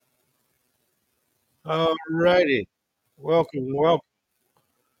All righty. Welcome, welcome.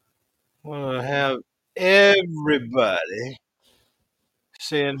 Want to have everybody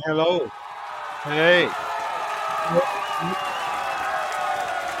saying hello. Hey.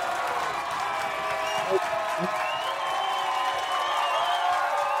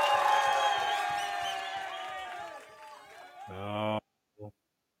 Oh,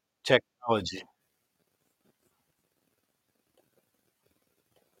 technology.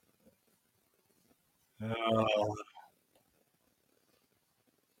 Oh,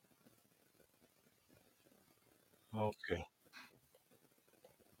 okay.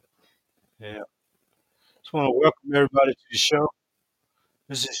 Yeah. Just want to welcome everybody to the show.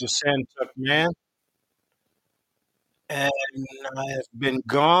 This is your Santuck man, and I have been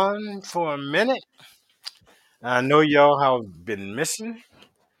gone for a minute. I know y'all have been missing,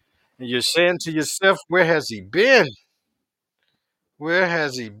 and you're saying to yourself, "Where has he been? Where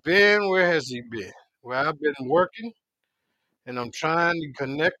has he been? Where has he been?" Well, I've been working and I'm trying to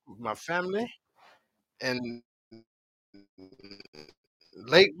connect with my family. And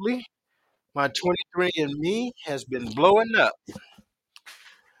lately, my 23andMe has been blowing up.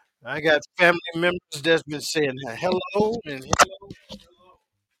 I got family members that's been saying hello and hello.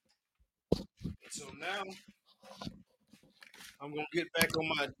 So now I'm gonna get back on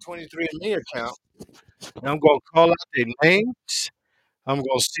my 23andMe account and I'm gonna call out their names. I'm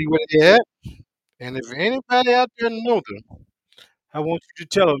gonna see where they're at, and if anybody out there know them, I want you to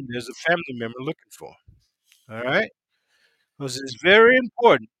tell them there's a family member looking for 'em. All right, because it's very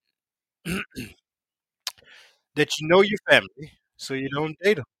important that you know your family so you don't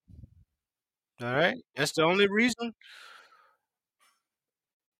date them. All right, that's the only reason,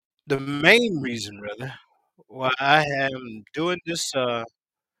 the main reason rather, why I am doing this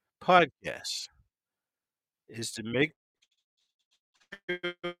podcast is to make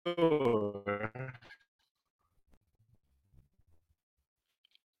sure,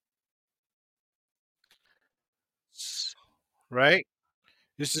 right?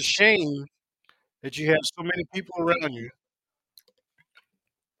 It's a shame that you have so many people around you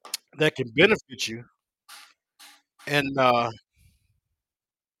that can benefit you, and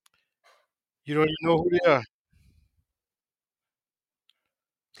you don't even know who they are.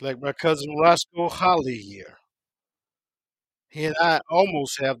 It's like my cousin Roscoe Holly here. He and I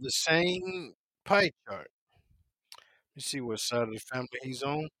almost have the same pie chart. You see what side of the family he's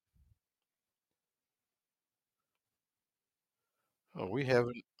on? Oh, we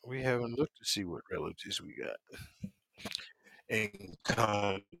haven't looked to see what relatives we got in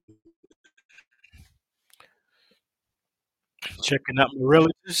common. Checking out my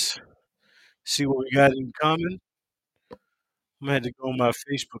relatives, see what we got in common. I'm gonna have to go on my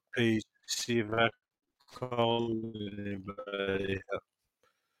Facebook page, see if I call anybody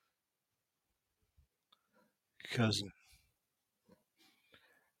cousin.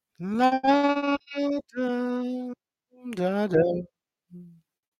 La, da, da, da.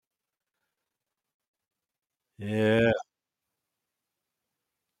 Yeah,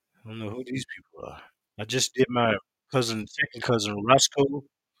 I don't know who these people are. I just did my second cousin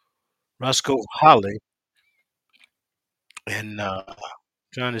Roscoe Holly, and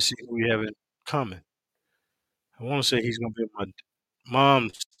trying to see who we have in common. I want to say he's gonna be my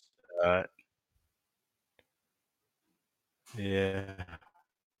mom's side. Yeah,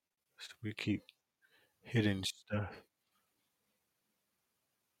 so we keep hitting stuff.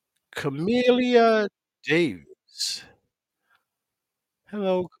 Camellia Davis.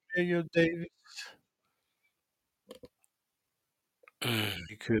 Hello, Camellia Davis.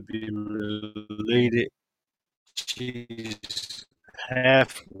 She could be related. She's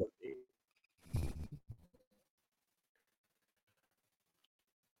half.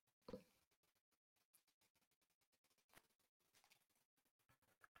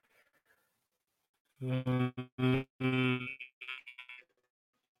 Mm,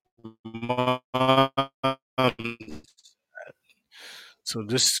 so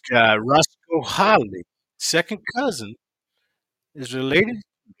this guy, Roscoe Holly, second cousin, is related to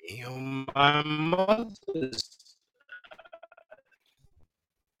me on my mother's.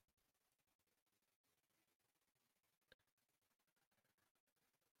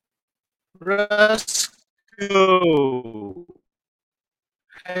 Roscoe.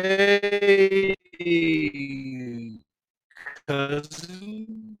 Hey,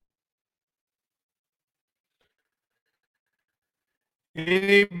 cousin.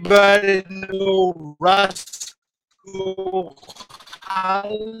 Anybody know Roscoe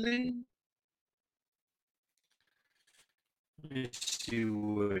Holly? Let me see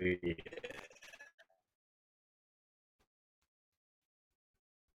where he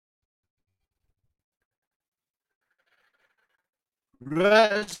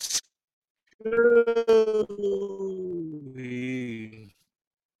Let's go. We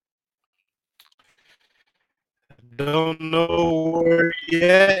don't know where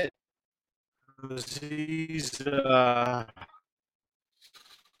yet. 'Cause he's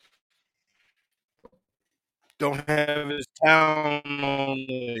don't have his town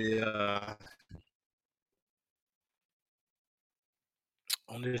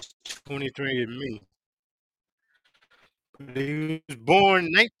on this 23 and Me. But he was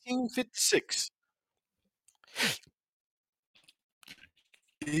born 1956.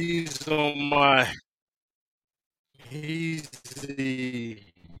 He's on my. He's the.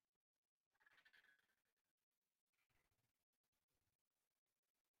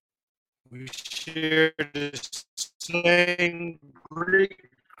 We share the same great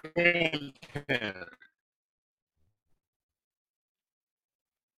grandparent.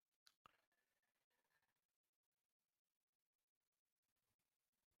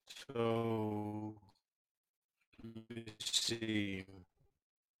 So let me see.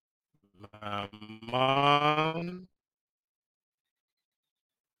 My mom,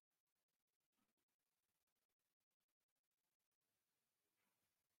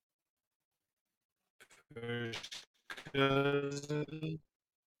 first cousin,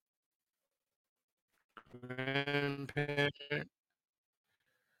 grandparent.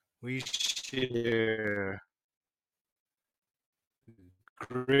 We share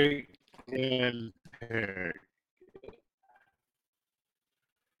great grandparent.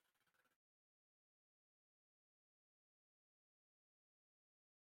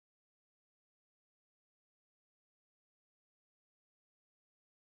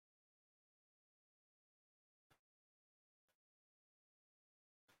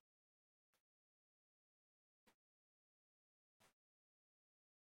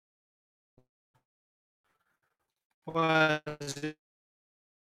 Was it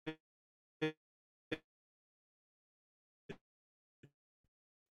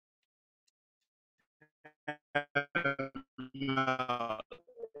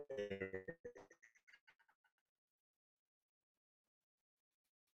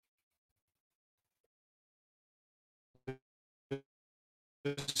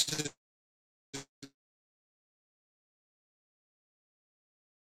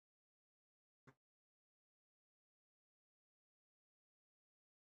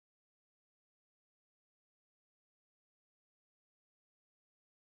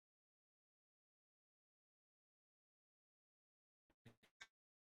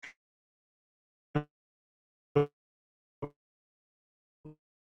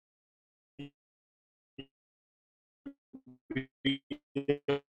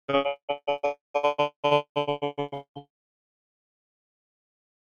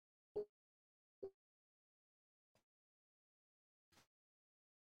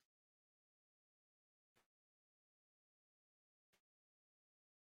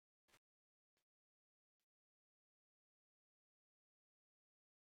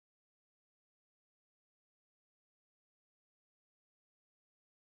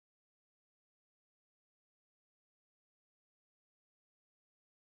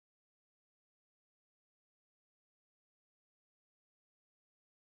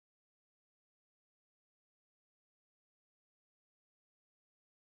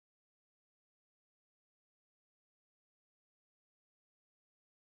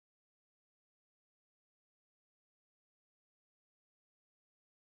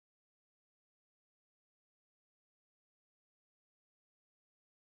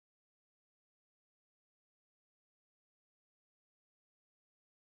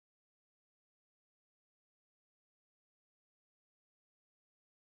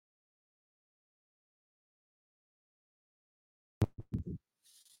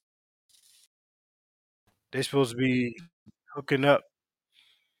they supposed to be hooking up?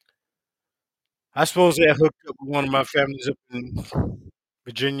 I suppose they had hooked up with one of my families up in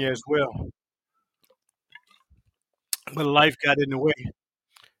Virginia as well, but life got in the way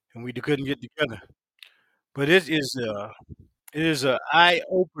and we couldn't get together. But it is a eye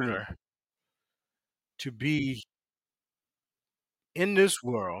opener to be in this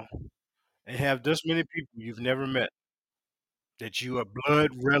world and have this many people you've never met that you are blood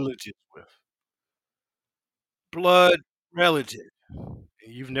relatives with, blood relative,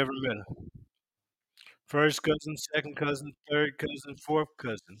 and you've never met them. First cousin, second cousin, third cousin, fourth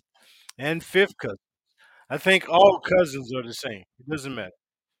cousin, and fifth cousin. I think all cousins are the same. It doesn't matter.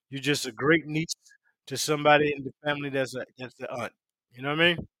 You're just a great niece to somebody in the family that's the aunt. You know what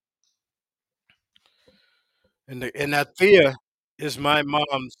I mean? And that Thea is my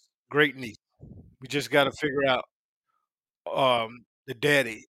mom's great niece. We just got to figure out the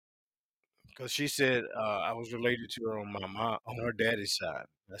daddy, because she said I was related to her on my mom on her daddy's side.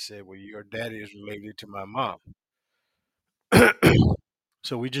 I said, well, your daddy is related to my mom,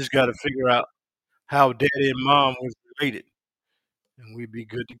 so we just got to figure out how daddy and mom was related, and we'd be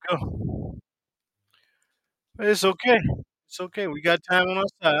good to go. But it's okay. It's okay. We got time on our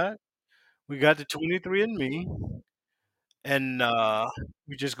side. We got the 23 and me, and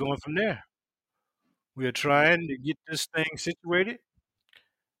we just going from there. We are trying to get this thing situated,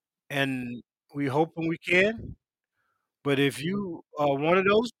 and we hoping we can. But if you are one of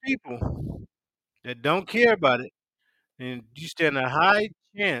those people that don't care about it, then you stand a high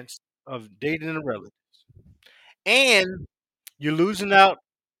chance of dating a relative, and you're losing out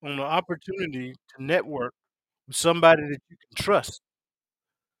on the opportunity to network with somebody that you can trust.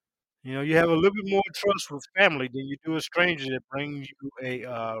 You know, you have a little bit more trust with family than you do a stranger that brings you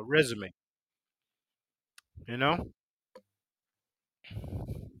a resume. You know.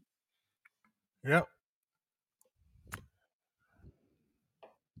 Yep.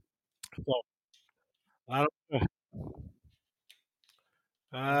 So I don't know.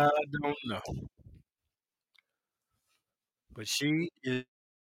 I don't know, but she is.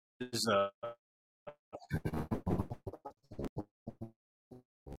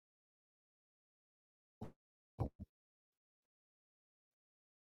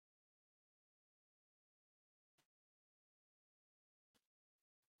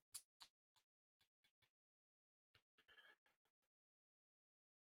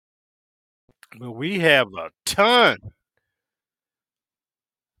 But we have a ton.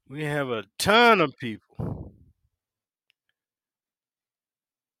 We have a ton of people.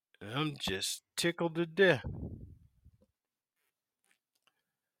 I'm just tickled to death.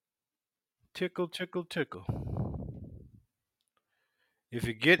 Tickle, tickle, tickle. If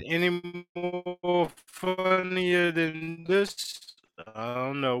it get any more funnier than this, I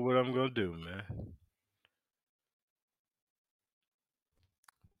don't know what I'm gonna do, man.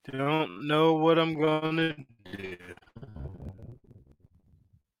 Don't know what I'm gonna do.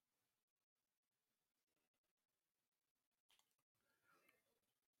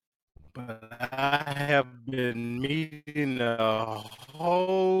 But I have been meeting a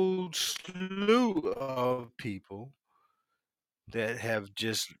whole slew of people that have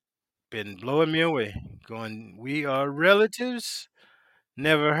just been blowing me away. Going, we are relatives.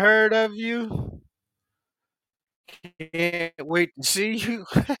 Never heard of you. Can't wait to see you.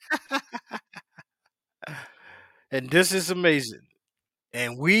 And this is amazing.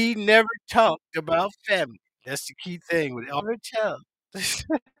 And we never talked about family. That's the key thing. We never tell.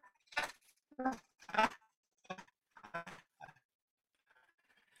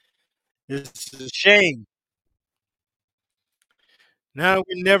 It's a shame. Now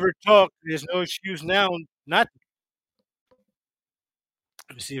we never talk. There's no excuse now not to.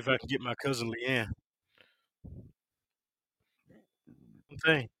 Let me see if I can get my cousin Leanne.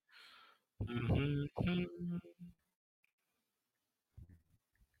 Thing. Mm-hmm.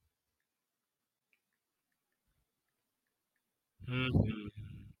 Hmm.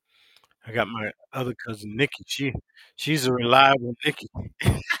 I got my other cousin Nikki. She's a reliable Nikki.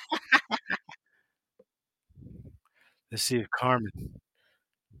 Let's see if Carmen.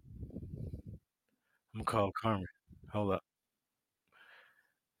 I'm gonna call Carmen. Hold up.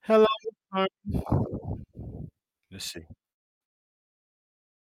 Hello, Carmen. Let's see.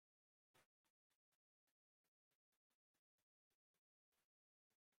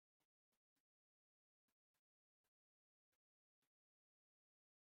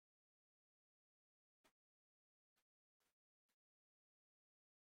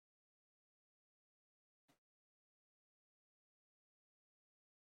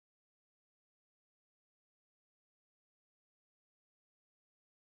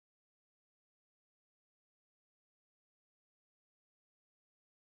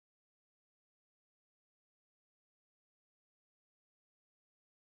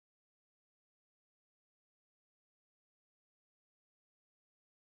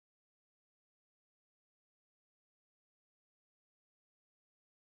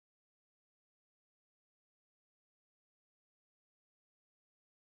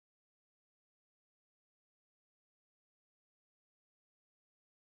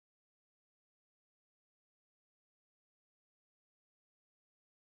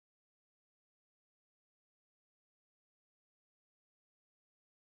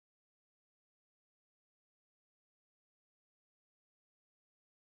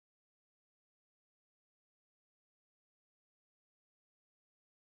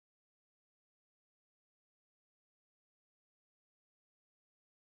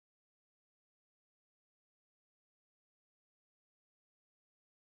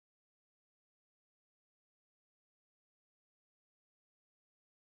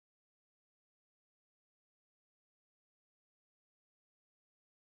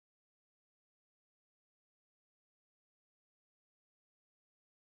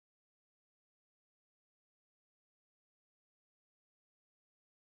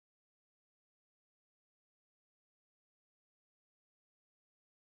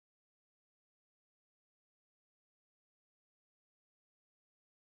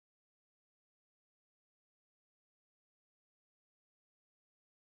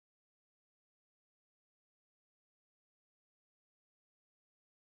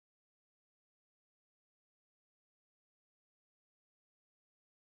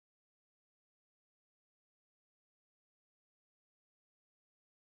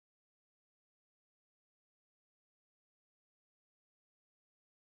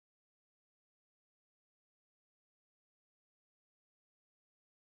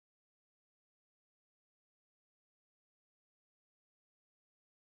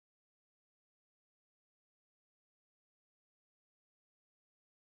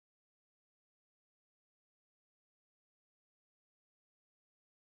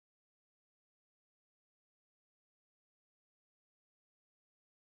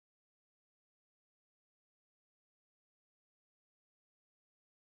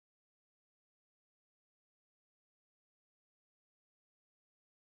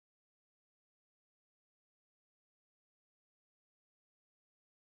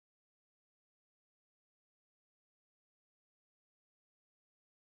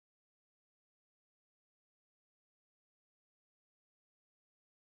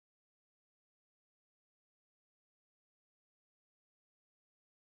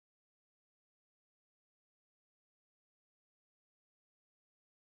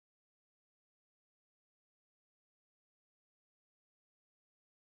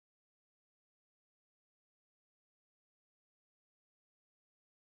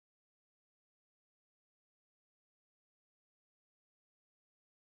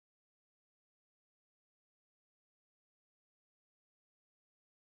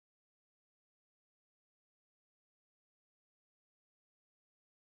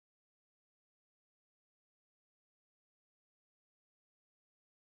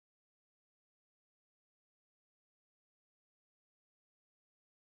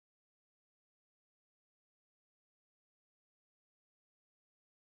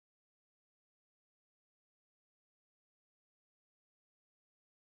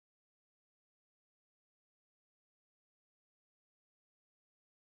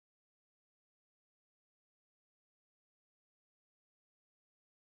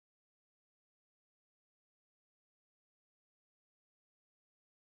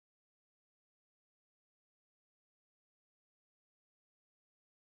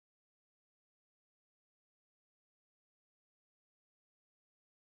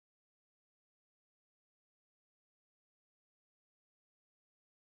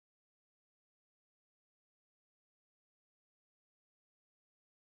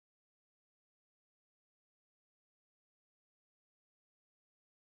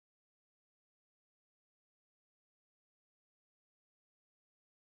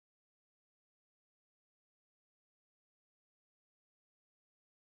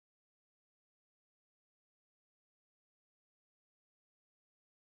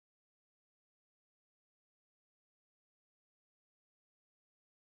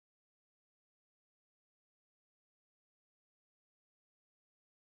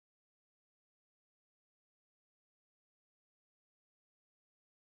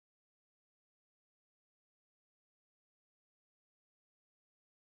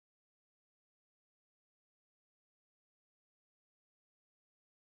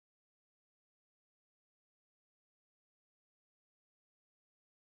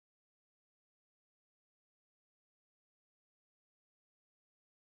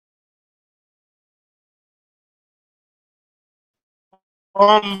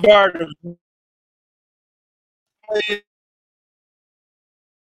 bombarded.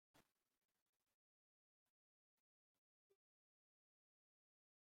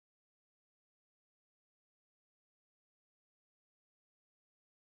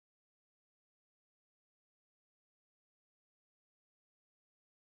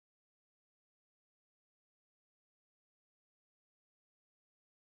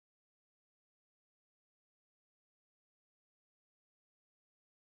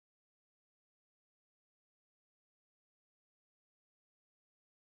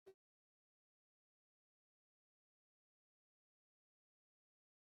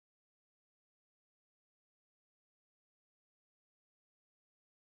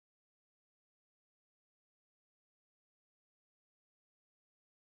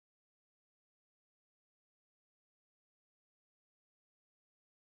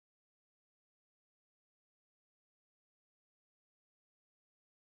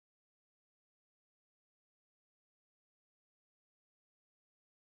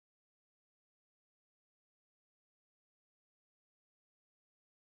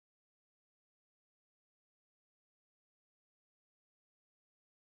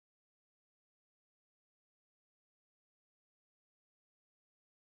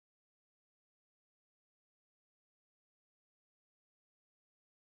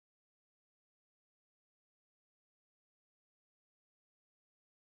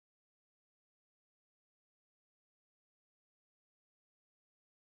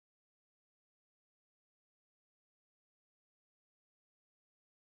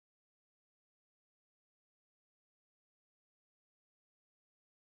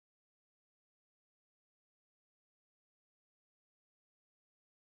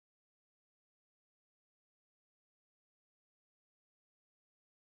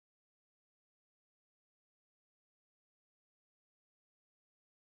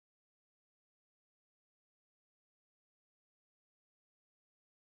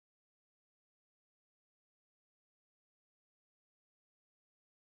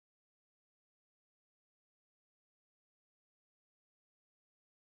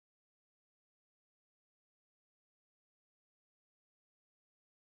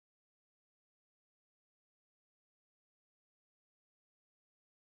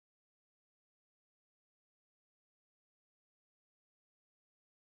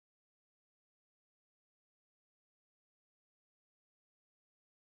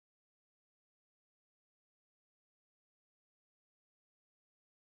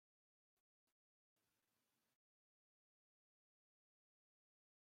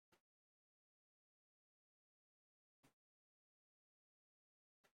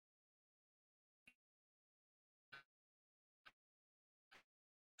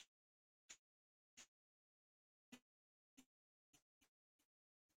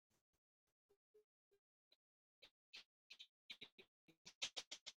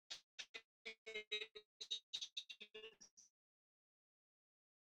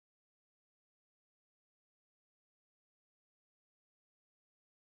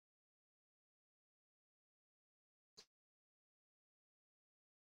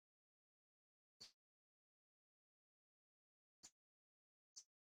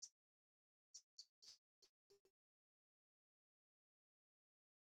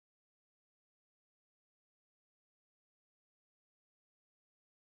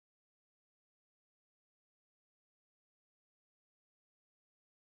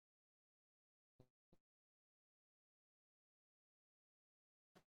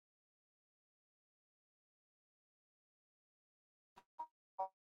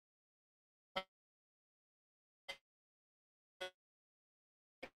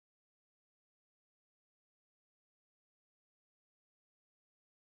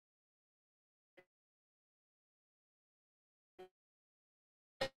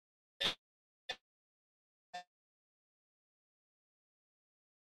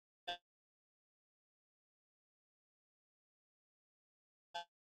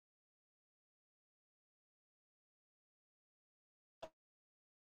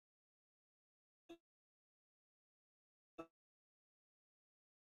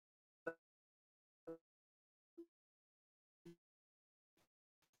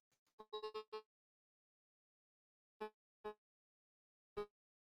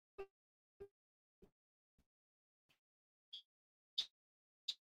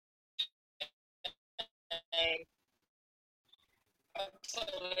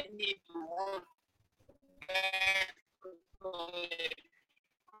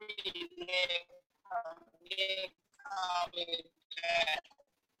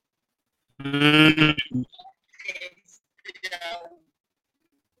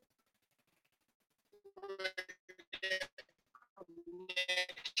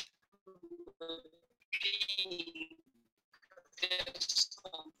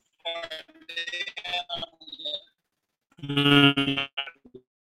 Mm.